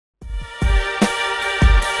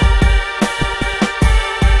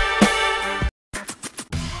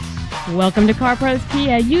Welcome to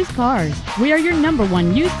CarProsKia Used Cars. We are your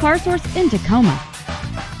 #1 used car source in Tacoma.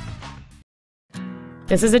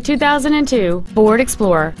 This is a 2002 Ford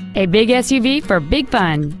Explorer, a big SUV for big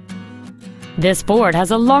fun. This Ford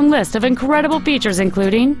has a long list of incredible features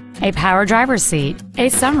including a power driver's seat, a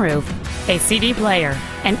sunroof, a CD player,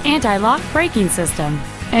 an anti-lock braking system,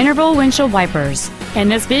 interval windshield wipers,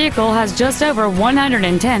 and this vehicle has just over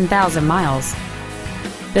 110,000 miles.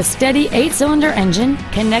 The steady 8-cylinder engine,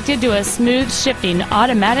 connected to a smooth shifting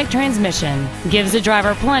automatic transmission, gives the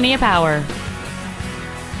driver plenty of power.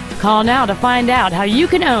 Call now to find out how you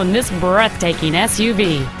can own this breathtaking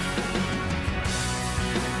SUV.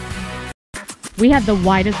 We have the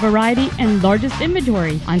widest variety and largest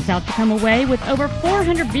inventory on South Tacoma Way with over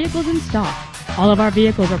 400 vehicles in stock. All of our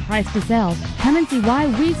vehicles are priced to sell. Come and see why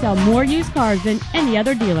we sell more used cars than any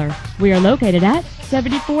other dealer. We are located at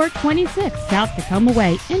 7426 South Tacoma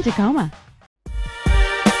Way in Tacoma.